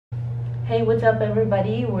Hey, what's up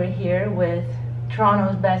everybody? We're here with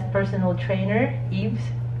Toronto's best personal trainer, Yves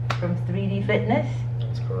from 3D Fitness.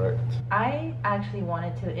 That's correct. I actually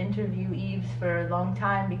wanted to interview Yves for a long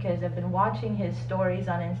time because I've been watching his stories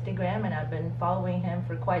on Instagram and I've been following him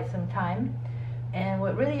for quite some time. And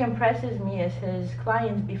what really impresses me is his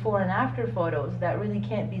clients before and after photos that really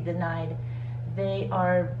can't be denied. They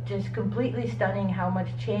are just completely stunning how much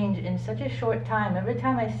change in such a short time. Every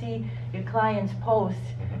time I see your clients post,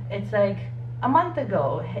 it's like a month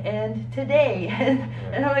ago and today.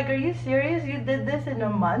 And I'm like, are you serious? You did this in a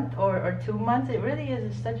month or 2 months? It really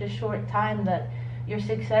is such a short time that your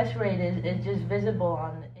success rate is just visible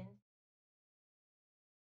on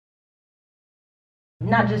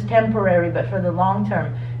not just temporary, but for the long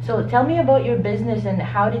term. So tell me about your business and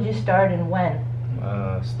how did you start and when?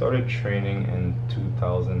 Started training in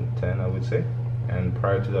 2010, I would say, and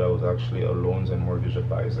prior to that I was actually a loans and mortgage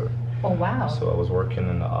advisor. Oh wow. So I was working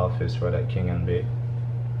in the office right at King and Bay,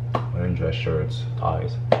 wearing dress shirts,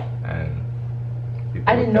 ties, and people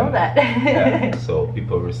I didn't know that. yeah, so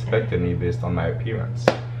people respected me based on my appearance,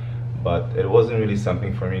 but it wasn't really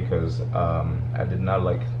something for me because I did not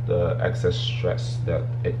like the excess stress that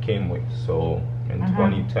it came with. So in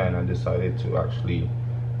 2010 I decided to actually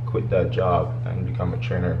quit that job and become a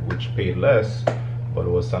trainer, which paid less, but it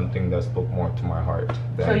was something that spoke more to my heart.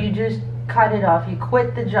 So you just cut it off, you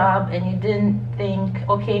quit the job and you didn't think,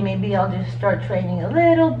 okay, maybe I'll just start training a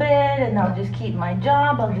little bit and I'll just keep my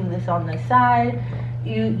job, I'll do this on the side.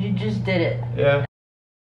 You just did it. Yeah.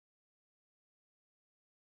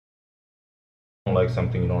 You don't like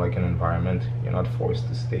something, you don't like an environment, you're not forced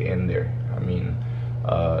to stay in there. I mean,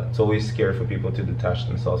 it's always scary for people to detach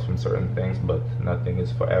themselves from certain things, but nothing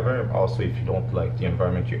is forever. Also, if you don't like the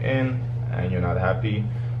environment you're in and you're not happy,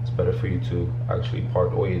 it's better for you to actually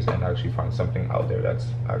part ways and actually find something out there that's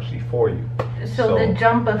actually for you. So the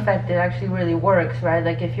jump effect, it actually really works, right?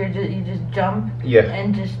 Like if you just jump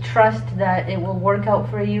and just trust that it will work out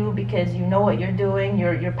for you because you know what you're doing,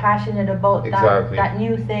 you're passionate about that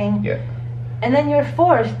new thing. Yeah. And then you're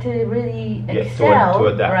forced to really excel, to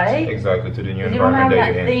adapt, right? Exactly, to the new environment. You don't have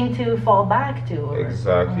that that thing to fall back to. Or,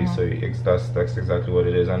 exactly. So that's exactly what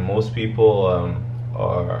it is. And most people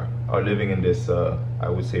are living in this, I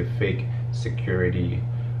would say, fake security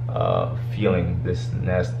feeling, this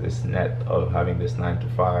net of having this 9 to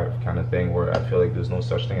 5 kind of thing, where I feel like there's no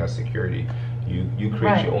such thing as security. You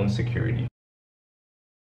create your own security.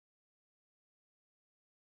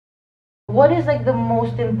 What is like the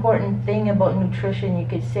most important thing about nutrition you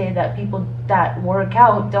could say that people that work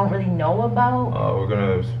out don't really know about? We're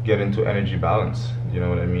gonna get into energy balance. You know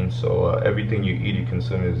what I mean? So everything you eat, you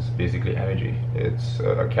consume is basically energy. It's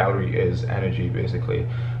a calorie is energy basically.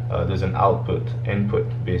 There's an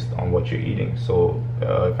input based on what you're eating. So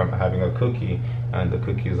if I'm having a cookie and the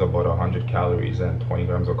cookie is about 100 calories and 20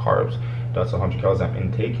 grams of carbs, that's 100 calories I'm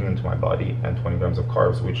intaking into my body and 20 grams of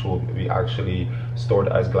carbs, which will be actually stored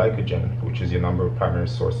as glycogen, which is your number one primary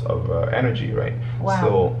source of energy, right? Wow.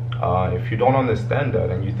 So if you don't understand that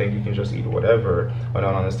and you think you can just eat whatever or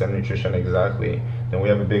don't understand nutrition exactly, then we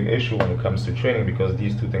have a big issue when it comes to training, because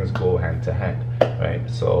these two things go hand to hand, right?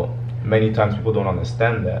 So many times people don't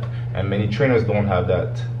understand that, and many trainers don't have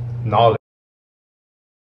that knowledge.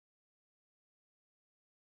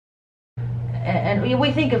 And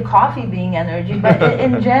we think of coffee being energy, but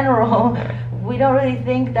in general, we don't really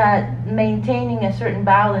think that maintaining a certain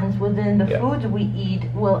balance within the foods we eat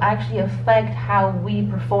will actually affect how we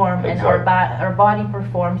perform and our body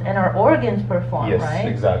performs and our organs perform, right? Yes,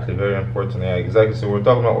 exactly. Very important. Yeah, exactly. So we're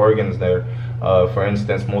talking about organs there. For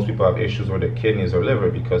instance, most people have issues with their kidneys or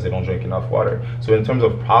liver because they don't drink enough water. So in terms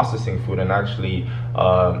of processing food and actually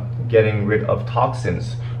getting rid of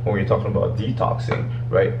toxins, when we're talking about detoxing,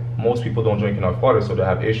 right? Most people don't drink enough water, so they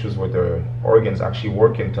have issues with their organs actually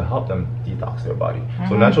working to help them detox their body.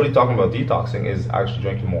 So naturally talking about detoxing is actually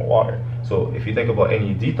drinking more water. So if you think about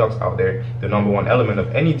any detox out there, the number one element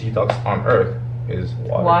of any detox on earth is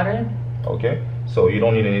water. Okay? So you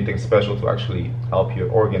don't need anything special to actually help your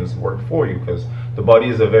organs work for you, because the body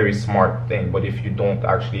is a very smart thing, but if you don't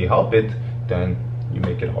actually help it, then you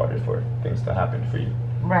make it harder for things to happen for you.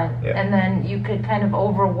 Right. Yeah. And then you could kind of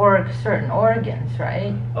overwork certain organs,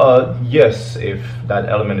 right? Yes, if that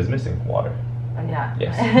element is missing, water. Yeah.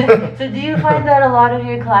 Yes. So do you find that a lot of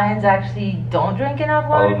your clients actually don't drink enough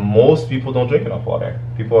water? Most people don't drink enough water.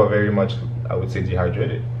 People are very much, I would say,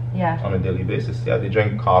 dehydrated. Yeah. On a daily basis. Yeah, they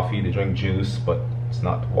drink coffee, they drink juice, but it's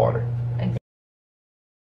not water.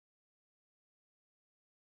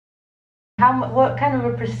 What kind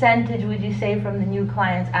of a percentage would you say from the new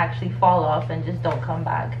clients actually fall off and just don't come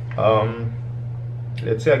back?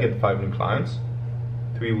 Let's say I get 5 new clients.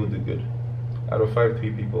 3 will do good. Out of 5,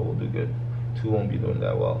 3 people will do good. 2 won't be doing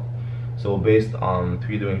that well. So based on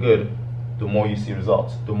 3 doing good, the more you see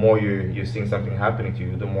results, the more you're seeing something happening to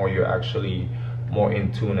you, the more you're actually more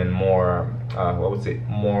in tune and more, I would say,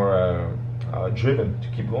 more driven to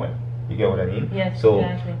keep going. You get what I mean? Yes, so,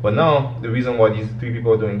 exactly. But now, the reason why these 3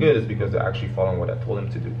 people are doing good is because they're actually following what I told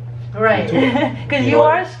them to do. Right, because you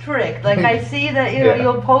are strict. Like I see that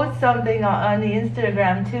you'll post something on the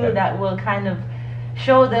Instagram too that will kind of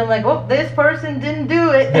show them like, oh, this person didn't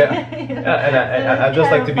do it. Yeah, you know? And I just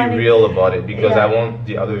like to be real about it because I want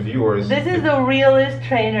the other viewers. This is the realest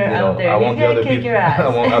trainer out there. He's gonna kick your ass. I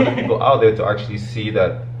want other people out there to actually see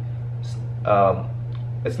that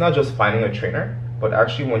it's not just finding a trainer, but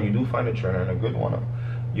actually when you do find a trainer and a good one,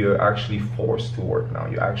 you're actually forced to work now.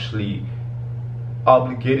 You're actually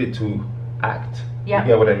obligated to act. You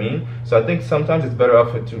get what I mean? So I think sometimes it's better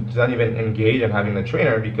off to not even engage in having a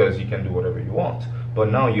trainer because you can do whatever you want.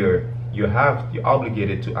 But now you're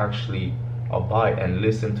obligated to actually abide and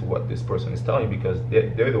listen to what this person is telling you because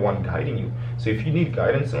they're the one guiding you. So if you need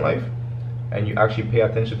guidance in life and you actually pay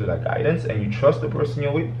attention to that guidance and you trust the person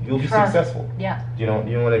you're with, you'll be successful. Yeah. You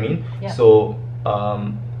know what I mean? Yeah. So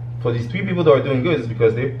for these 3 people that are doing good is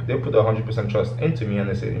because they put 100% trust into me and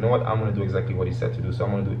they say, you know what, I'm going to do exactly what he said to do. So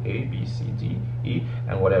I'm going to do A, B, C, D, E,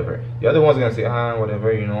 and whatever. The other one's going to say,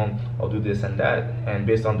 whatever, you know, I'll do this and that. And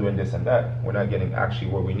based on doing this and that, we're not getting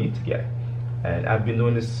actually where we need to get. And I've been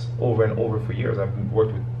doing this over and over for years. I've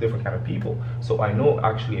worked with different kind of people. So I know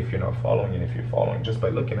actually if you're not following and if you're following just by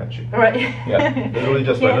looking at you. Right. Yeah, literally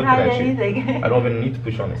just by looking at anything. you. I don't even need to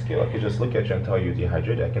put you on the scale. I can just look at you and tell you you're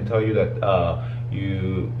dehydrated. I can tell you that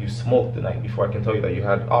you smoked the night before. I can tell you that you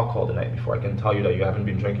had alcohol the night before. I can tell you that you haven't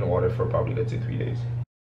been drinking water for probably, let's say, 3 days.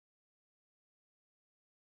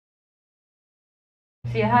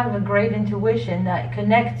 So you have a great intuition that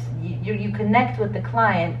connects. You connect with the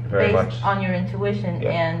client based on your intuition,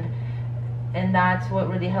 and that's what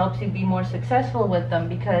really helps you be more successful with them.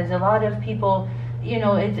 Because a lot of people, you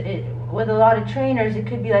know, with a lot of trainers, it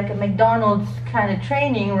could be like a McDonald's kind of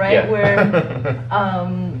training, right? Where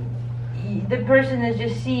the person is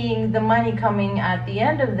just seeing the money coming at the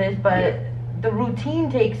end of this, but the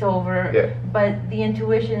routine takes over. But the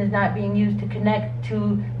intuition is not being used to connect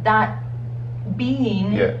to that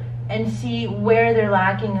being and see where they're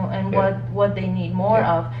lacking and what they need more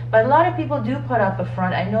of. But a lot of people do put up a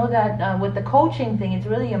front. I know that with the coaching thing, it's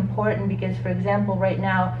really important because, for example, right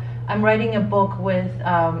now I'm writing a book with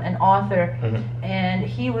an author, and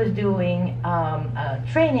he was doing a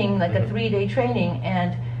training, like a 3-day training,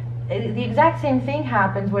 and the exact same thing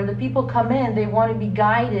happens where the people come in, they want to be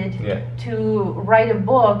guided to write a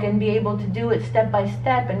book and be able to do it step by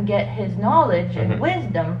step and get his knowledge and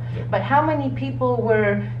wisdom. But how many people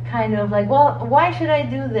were kind of like, well, why should I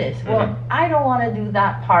do this? Well, I don't want to do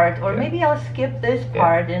that part, or maybe I'll skip this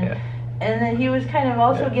part. And then he was kind of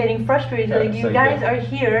also getting frustrated. Like, you guys are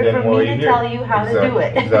here for me to tell you how to do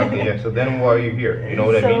it. Exactly. So then why are you here? You know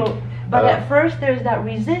what I mean? But at first there's that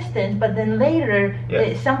resistance, but then later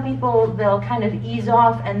some people, they'll kind of ease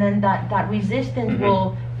off, and then that resistance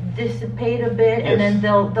will dissipate a bit, and then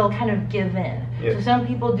they'll kind of give in. So some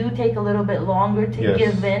people do take a little bit longer to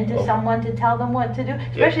give in to someone to tell them what to do,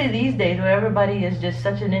 especially these days where everybody is just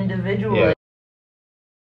such an individual.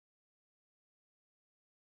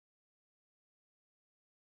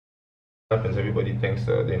 Happens, everybody thinks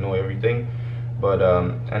they know everything. But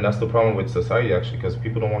and that's the problem with society, actually, because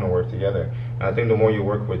people don't want to work together. And I think the more you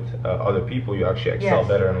work with other people, you actually excel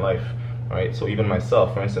better in life, right? So even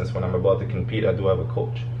myself, for instance, when I'm about to compete, I do have a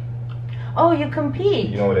coach. Oh, you compete?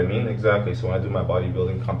 You know what I mean? Exactly. So when I do my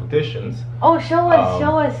bodybuilding competitions. Oh, show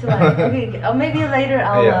us. Like, okay, maybe later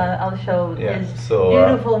I'll show his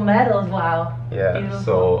beautiful medals. Wow. Yeah. Beautiful.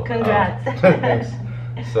 So congrats. Thanks.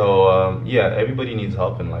 So everybody needs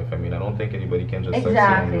help in life. I mean, I don't think anybody can just succeed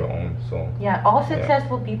on their own. So all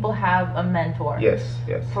successful people have a mentor. Yes.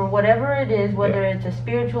 For whatever it is, whether it's a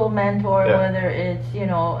spiritual mentor, whether it's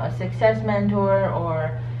a success mentor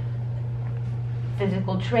or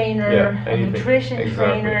physical trainer, a nutrition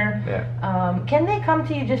trainer. Can they come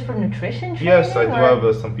to you just for nutrition training? Yes, I do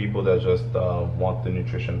have some people that just want the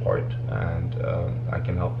nutrition part, and I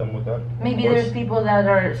can help them with that. Maybe there's people that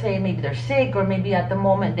are, say, maybe they're sick, or maybe at the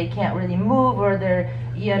moment they can't really move, or they're,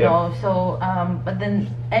 so, but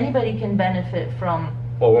then anybody can benefit from.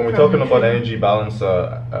 Well, when we're talking about energy balance,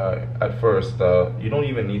 at first, you don't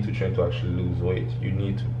even need to train to actually lose weight. You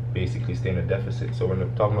need to basically stay in a deficit. So when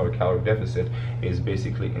we're talking about a calorie deficit, is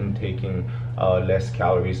basically intaking less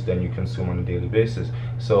calories than you consume on a daily basis.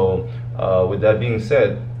 So with that being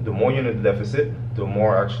said, the more you're in a deficit, the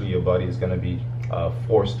more actually your body is going to be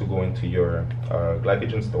forced to go into your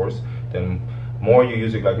glycogen stores, then more you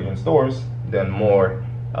use your glycogen stores, then more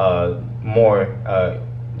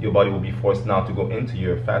your body will be forced now to go into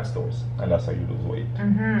your fat stores, and that's how you lose weight.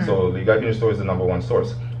 So the glycogen store is the number one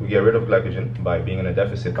source. We get rid of glycogen by being in a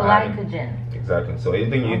deficit. Glycogen. Exactly. So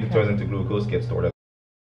anything you eat turns into glucose gets stored as.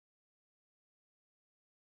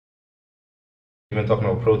 Even talking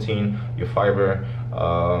about protein, your fiber,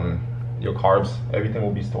 your carbs, everything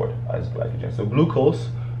will be stored as glycogen. So glucose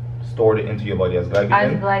stored into your body as glycogen.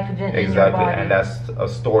 As glycogen exactly, in your body. and that's a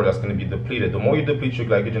store that's going to be depleted. The more you deplete your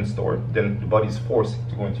glycogen store, then the body's forced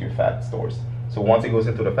to go into your fat stores. So once it goes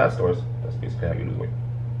into the fat stores, that's basically how you lose weight.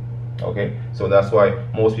 Okay, so that's why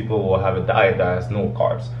most people will have a diet that has no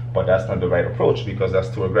carbs, but that's not the right approach because that's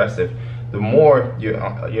too aggressive. The more you're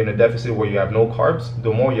in a deficit where you have no carbs,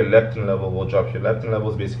 the more your leptin level will drop. Your leptin level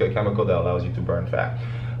is basically a chemical that allows you to burn fat.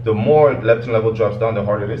 The more leptin level drops down, the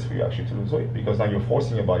harder it is for you actually to lose weight, because now you're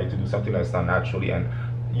forcing your body to do something that's not naturally and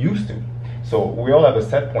used to. So we all have a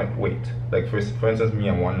set point weight. Like for instance, me,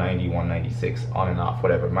 I'm 190, 196, on and off,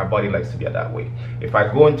 whatever. My body likes to be at that weight. If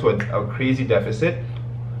I go into a crazy deficit,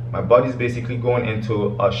 my body's basically going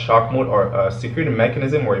into a shock mode or a security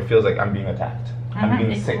mechanism where it feels like I'm being attacked. I'm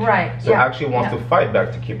being sick. Right. So it actually wants to fight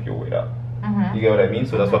back to keep your weight up. You get what I mean?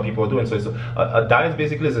 So that's what people are doing. So it's a diet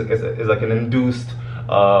basically is like an induced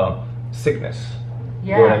sickness.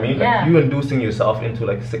 You know what I mean? Like you inducing yourself into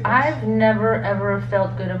like sickness. I've never ever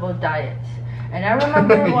felt good about diets. And I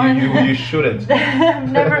remember one. you shouldn't.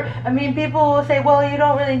 Never. I mean, people will say, "Well, you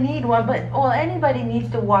don't really need one," but anybody needs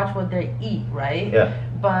to watch what they eat, right? Yeah.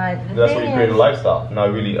 But that's what you create a lifestyle,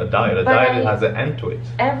 not really a diet. A diet has an end to it.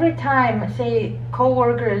 Every time, say,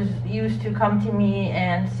 coworkers used to come to me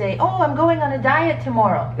and say, "Oh, I'm going on a diet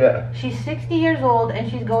tomorrow." Yeah. She's 60 years old and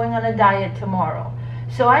she's going on a diet tomorrow.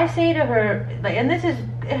 So I say to her, like, and it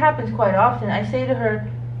happens quite often. I say to her,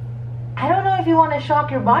 I don't know if you want to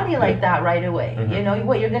shock your body like that right away. You know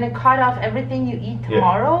what? You're going to cut off everything you eat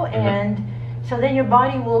tomorrow, and so then your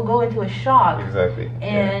body will go into a shock. Exactly.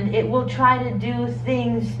 And it will try to do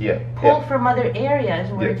things, pull from other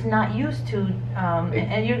areas where it's not used to,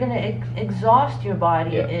 and you're going to exhaust your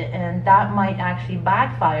body, and that might actually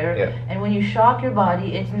backfire. And when you shock your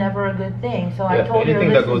body, it's never a good thing. So I told her,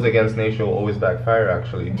 anything that goes against nature will always backfire.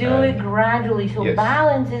 Actually, do it gradually. So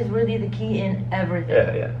balance is really the key in everything.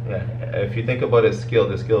 If you think about it,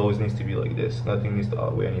 the skill always needs to be like this. Nothing needs to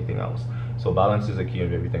outweigh anything else. So balance is the key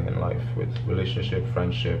of everything in life, with relationship,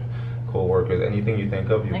 friendship, co-workers, anything you think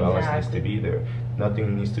of, your balance needs to be there.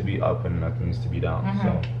 Nothing needs to be up and nothing needs to be down.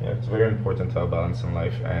 So it's very important to have balance in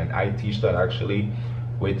life, and I teach that actually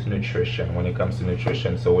with nutrition, when it comes to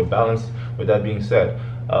nutrition. So with balance, with that being said,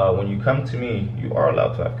 when you come to me, you are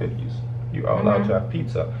allowed to have cookies, you are allowed to have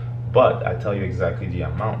pizza, but I tell you exactly the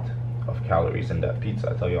amount of calories in that pizza.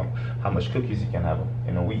 I tell you how much cookies you can have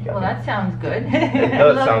in a week. Well, that sounds good. It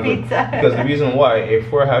does sound pizza. Good, because the reason why,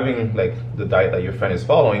 if we're having like the diet that your friend is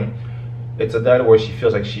following, it's a diet where she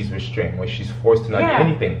feels like she's restrained, where she's forced to not eat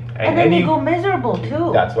anything, and then you go miserable too.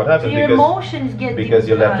 That's what happens. So your emotions get because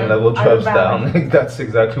your leptin level drops down. That's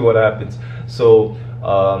exactly what happens. So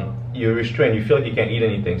you're restrained. You feel like you can't eat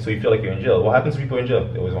anything, so you feel like you're in jail. What happens to people in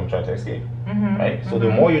jail? They always want to try to escape, right? So the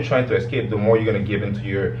more you're trying to escape, the more you're going to give into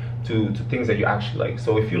your to things that you actually like.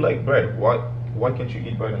 So if you like bread, why can't you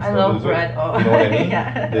eat bread and still lose weight? You know what I mean?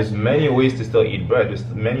 There's many ways to still eat bread. There's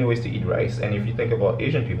many ways to eat rice. And if you think about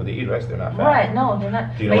Asian people, they eat rice, they're not fat. Right, no, they're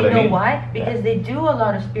not. Do you know what I mean? You know why? Because they do a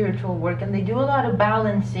lot of spiritual work, and they do a lot of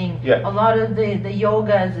balancing, a lot of the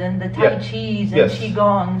yogas and the Tai Chis and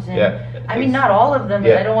Qigongs. And I mean, not all of them,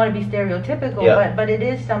 I don't want to be stereotypical, but it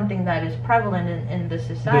is something that is prevalent in the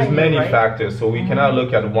society. There's many factors, so we cannot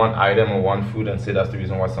look at one item or one food and say that's the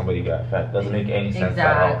reason why somebody got fat. Doesn't make any sense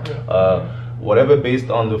at all. Whatever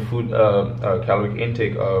based on the food caloric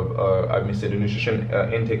intake of, I mean, say the nutrition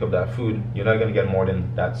intake of that food, you're not gonna get more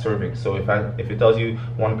than that serving. So if it tells you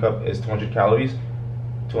 1 cup is 200 calories,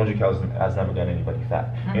 200 calories has never gotten anybody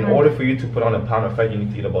fat. In order for you to put on a pound of fat, you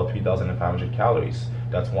need to eat about 3,500 calories.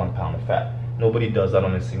 That's 1 pound of fat. Nobody does that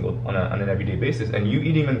on an everyday basis. And you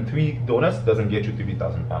eating even 3 donuts doesn't get you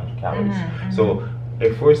 3,500 calories. So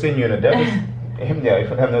if we're saying you're in a deficit.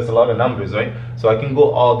 There's a lot of numbers, right? So I can go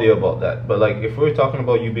all day about that. But like if we're talking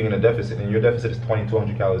about you being in a deficit and your deficit is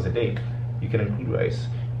 2,200 calories a day, you can include rice,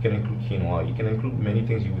 you can include quinoa, you can include many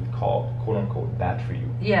things you would call quote unquote bad for you.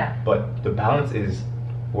 But the balance is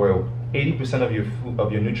where 80% of your food,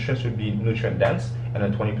 of your nutrition should be nutrient dense, and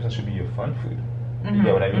then 20% should be your fun food. You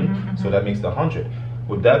get what I mean? So that makes the 100.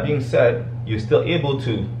 With that being said, you're still able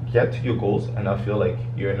to get to your goals and not feel like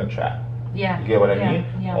you're in a trap. Yeah. You get what I Yeah. mean?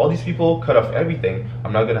 Yeah. All these people cut off everything.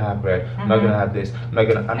 I'm not gonna have bread. I'm not gonna have this. I'm not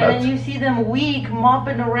gonna. I'm And not. then you see them weak,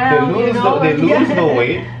 mopping They around. lose, You know? they lose Yeah. the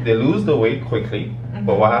weight. They lose the weight quickly.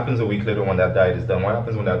 But what happens a week later when that diet is done? What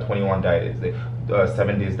happens when that 21 diet is the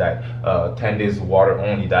 7 days diet, 10 days water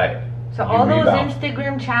only diet? So You all those rebound.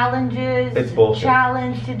 Instagram challenges, It's bullshit.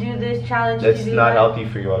 challenge to do this, challenge It's to do not that. healthy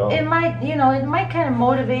for you at all. It might, it might kind of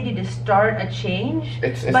motivate you to start a change,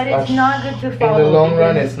 but it's not good to follow. In the long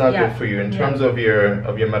run, because- it's not yeah, good for you. In yeah. terms of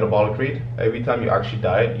your metabolic rate, every time you actually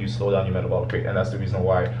diet, you slow down your metabolic rate, and that's the reason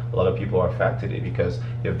why a lot of people are fat today, because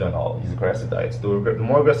they've done all these aggressive diets. The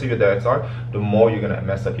more aggressive your diets are, the more you're gonna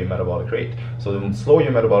mess up your metabolic rate. So the slower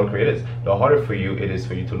your metabolic rate is, the harder for you it is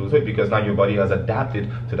for you to lose weight, because now your body has adapted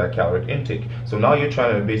to that caloric intake. So now you're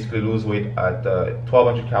trying to basically lose weight at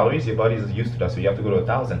 1,200 calories. Your body is used to that, so you have to go to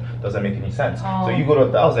 1,000. Doesn't make any sense. Oh. So you go to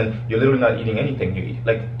 1,000, you're literally not eating anything. You eat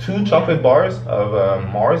like 2 chocolate bars of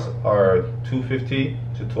Mars are 250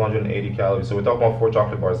 to 280 calories. So we're talking about 4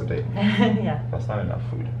 chocolate bars a day. Yeah. That's not enough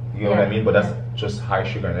food. You know what I mean? But that's just high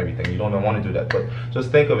sugar and everything. You don't want to do that. But just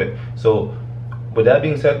think of it. So with that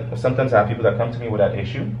being said, sometimes I have people that come to me with that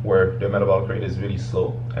issue where their metabolic rate is really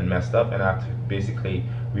slow and messed up, and I have to basically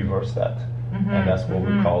reverse that. And that's what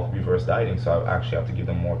we call reverse dieting. So I actually have to give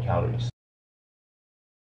them more calories.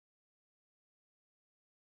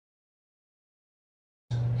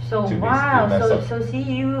 So to wow, basically mess so up. see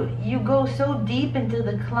you go so deep into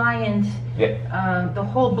the client's Yeah. the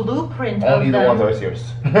whole blueprint Only of the them. ones that are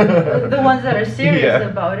serious. The ones that are serious Yeah.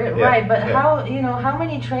 about it, Yeah. right? But Yeah. how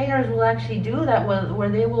many trainers will actually do that? Where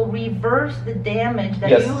they will reverse the damage that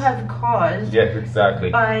Yes. you have caused Yes, exactly.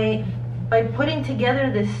 by putting together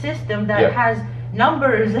this system that Yeah. has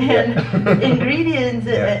numbers and Yeah. ingredients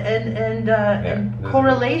Yeah. and There's-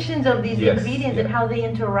 correlations of these Yes, ingredients yeah. and how they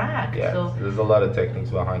interact. Yeah, So there's a lot of techniques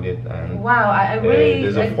behind it, and wow, I really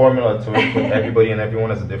there's a formula to it. But everybody and everyone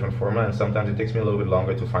has a different formula, and sometimes it takes me a little bit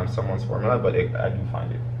longer to find someone's formula, but I do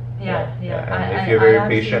find it. yeah. And if I- you're I very have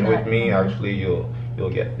seen patient with that. me, Mhm. actually you'll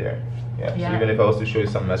get there. Yeah. Yeah. So even if I was to show you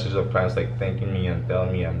some messages of clients like thanking me and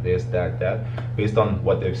telling me I'm this, that, based on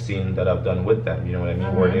what they've seen that I've done with them, you know what I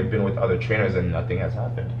mean? Where they've been with other trainers and nothing has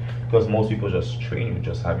happened. Because most people just train you,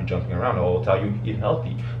 just have you jumping around, or tell you eat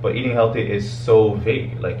healthy. But eating healthy is so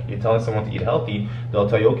vague. Like you're telling someone to eat healthy, they'll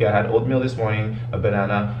tell you, okay, I had oatmeal this morning, a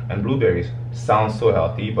banana, and blueberries. Sounds so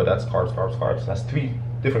healthy, but that's carbs, carbs, carbs. That's 3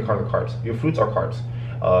 different kinds of carbs. Your fruits are carbs.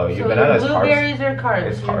 Your So banana is carbs. blueberries are carbs.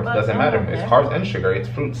 It's Your carbs. Doesn't oh, matter. okay. It's carbs and sugar. It's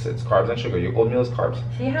fruits. It's carbs and sugar. Your oatmeal is carbs.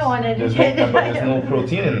 See how There's uneducated but I there's am. no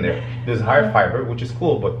protein in there. There's high fiber, which is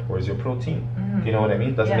cool, but where's your protein? You know what I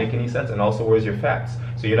mean? Doesn't Yeah. make any sense. And also, where's your fats?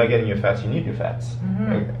 So you're not getting your fats. You need your fats.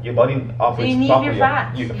 Your body operates you need properly.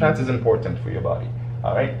 your fats. Fats is important for your body.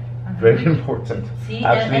 All right, very important. See,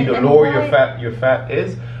 Actually, and the lower why- your fat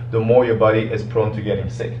is, the more your body is prone to getting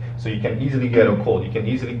sick. So you can easily get a cold. You can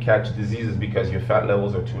easily catch diseases because your fat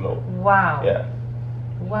levels are too low. Wow. Yeah.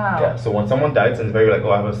 Wow. Yeah, so when someone diets and is very like,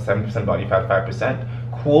 oh, I have a 7% body fat, 5%,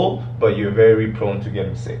 cool, but you're very prone to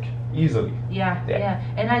getting sick easily. Yeah.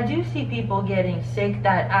 And I do see people getting sick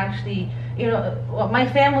that actually, well, my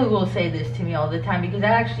family will say this to me all the time because I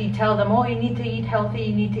actually tell them, oh, you need to eat healthy,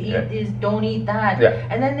 you need to eat this, don't eat that. Yeah.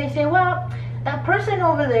 And then they say, well, that person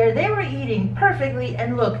over there, they were eating perfectly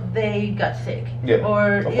and look, they got sick. Yeah,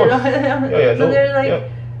 Or, of you course. know, Yeah, so no, they're like,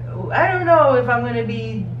 yeah. I don't know if I'm going to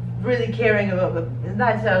be really caring about it.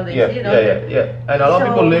 That's how they, Yeah. And a lot of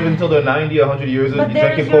people live until they're 90, 100 years old But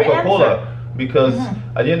there's drinking your Coca-Cola. answer. Because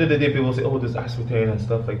at the end of the day, people say, oh, there's aspartame and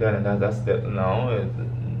stuff like that, and that's that. No,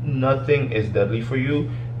 nothing is deadly for you.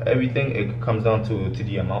 Everything, it comes down to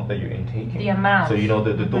the amount that you're intaking. The amount. So,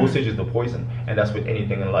 the dosage is the poison, and that's with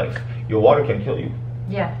anything in life. Your water can kill you.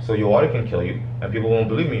 Yeah. So your water can kill you, and people won't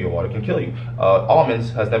believe me, your water can kill you.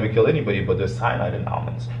 Almonds has never killed anybody, but there's cyanide in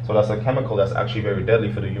almonds. So that's a chemical that's actually very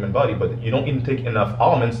deadly for the human body, but you don't intake enough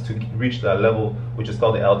almonds to reach that level, which is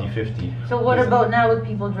called the LD50. So what about now with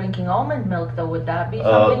people drinking almond milk though? Would that be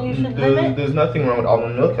something you should limit? There's nothing wrong with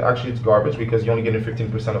almond milk. Actually, it's garbage because you're only getting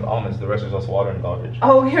 15% of almonds. The rest is just water and garbage.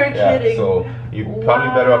 Oh, you're kidding. So you're probably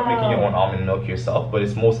better off making your Wow. own almond milk yourself, but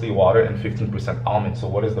it's mostly water and 15% almond. So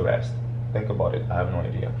what is the rest? Think about it. I have no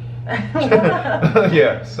idea.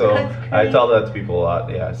 Yeah, so That's I crazy. tell that to people a lot.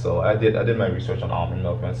 Yeah, so I did my research on almond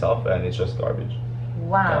milk myself, and it's just garbage.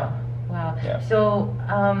 Wow. Wow. Yeah. So,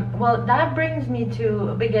 well, that brings me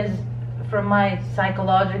to, because from my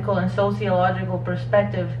psychological and sociological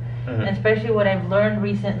perspective, and especially what I've learned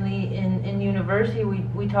recently in university,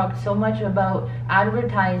 we talked so much about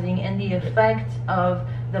advertising and the effects of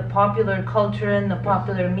the popular culture and the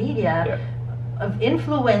popular media. Yeah.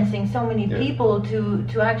 influencing so many people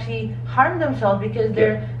to actually harm themselves because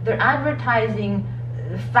they're advertising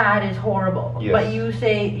fat is horrible, but you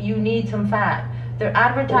say you need some fat. They're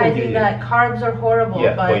advertising that carbs are horrible,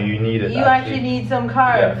 but you need it. You actually need some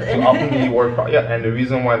carbs. So ultimately you work. And the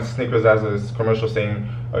reason why Snickers has this commercial saying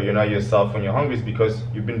you're not yourself when you're hungry is because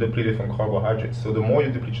you've been depleted from carbohydrates. So the more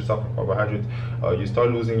you deplete yourself from carbohydrates, you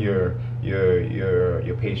start losing your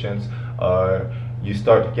patience. You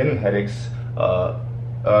start getting headaches.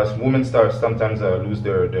 Women start sometimes lose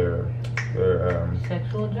their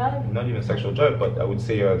sexual drive. Not even sexual drive, but I would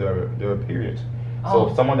say their period.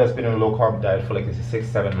 So someone that's been on a low carb diet for like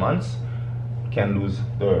 6-7 months can lose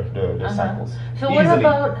their cycles. So what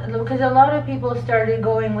about, because a lot of people started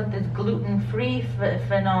going with this gluten-free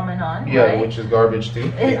phenomenon, right? Which is garbage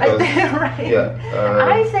too. Right.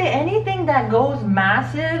 I say anything that goes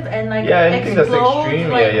massive and like anything explodes that's extreme,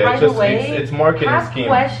 like right away. It's marketing scheme.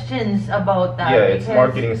 Questions about that. It's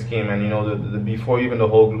marketing scheme, and you know, the before even the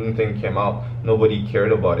whole gluten thing came out, nobody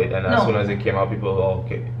cared about it, and as soon as it came out, people were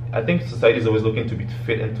okay. I think society is always looking to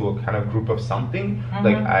fit into a kind of group of something.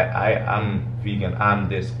 Like I'm vegan, I'm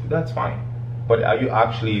this. That's fine. But are you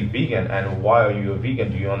actually vegan, and why are you a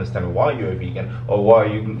vegan? Do you understand why you're a vegan, or why are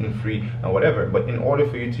you gluten free and whatever? But in order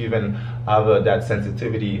for you to even have that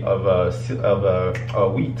sensitivity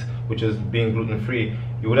of wheat, which is being gluten free,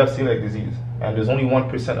 you would have celiac disease, and there's only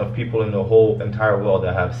 1% of people in the whole entire world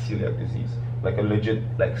that have celiac disease. Like a legit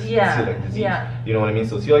celiac disease. You know what I mean?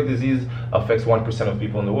 So celiac disease affects 1% of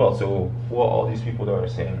people in the world. So who are all these people that are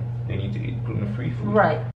saying they need to eat gluten-free food?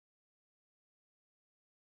 Right.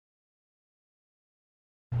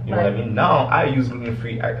 You know what I mean? Now I use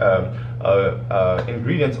gluten-free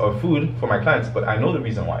ingredients or food for my clients, but I know the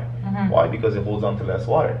reason why. Why? Because it holds on to less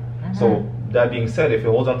water. So that being said, if it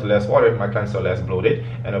holds on to less water, my clients are less bloated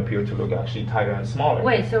and appear to look actually tighter and smaller.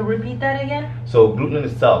 Wait, so repeat that again? So gluten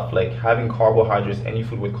itself, like having carbohydrates, any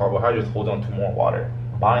food with carbohydrates hold on to more water,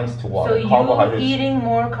 binds to water. So you eating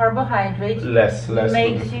more carbohydrates less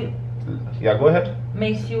makes you... Yeah, go ahead.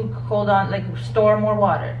 Makes you hold on, like store more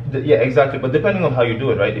water. Yeah, exactly. But depending on how you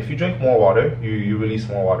do it, right? If you drink more water, you release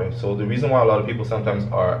more water. So the reason why a lot of people sometimes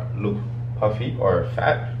look puffy or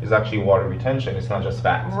fat is actually water retention. It's not just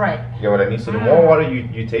fat. Right. You know what I mean? So the more water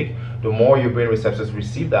you take, the more your brain receptors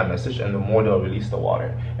receive that message, and the more they'll release the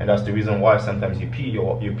water. And that's the reason why sometimes you pee,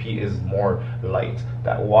 your pee is more light,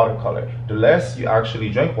 that watercolor. The less you actually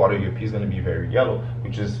drink water, your pee is going to be very yellow,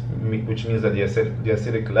 which means that the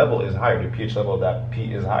acidic level is higher, the pH level of that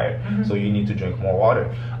pee is higher. So you need to drink more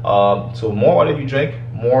water. So more water you drink,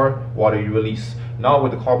 more water you release. Now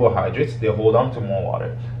with the carbohydrates, they hold on to more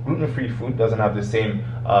water. Gluten-free food doesn't have the same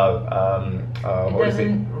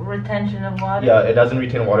retention of water. Yeah, it doesn't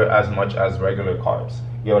retain water as much as regular carbs.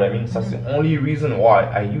 You know what I mean? So that's the only reason why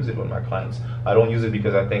I use it with my clients. I don't use it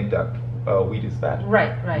because I think that wheat is bad.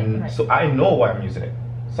 Right. So I know why I'm using it.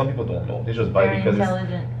 Some people don't know. They just buy it because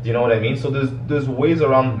intelligent. Do you know what I mean? So there's ways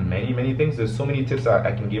around many things. There's so many tips that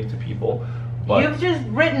I can give to people. But you've just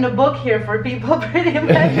written a book here for people, pretty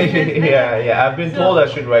much. yeah. I've been told I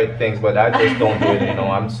should write things, but I just don't do it. You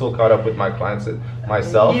know, I'm so caught up with my clients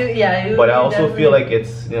myself. But I also feel like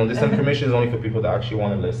it's, you know, this information is only for people that actually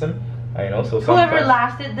want to listen. You know, so whoever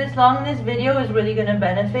lasted this long in this video is really going to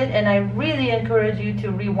benefit, and I really encourage you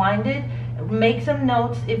to rewind it. Make some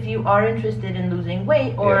notes if you are interested in losing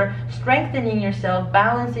weight or strengthening yourself,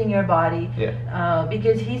 balancing your body.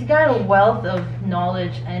 Because he's got a wealth of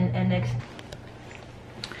knowledge and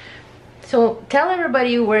So tell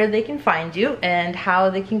everybody where they can find you and how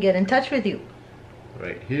they can get in touch with you.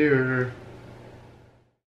 Right here.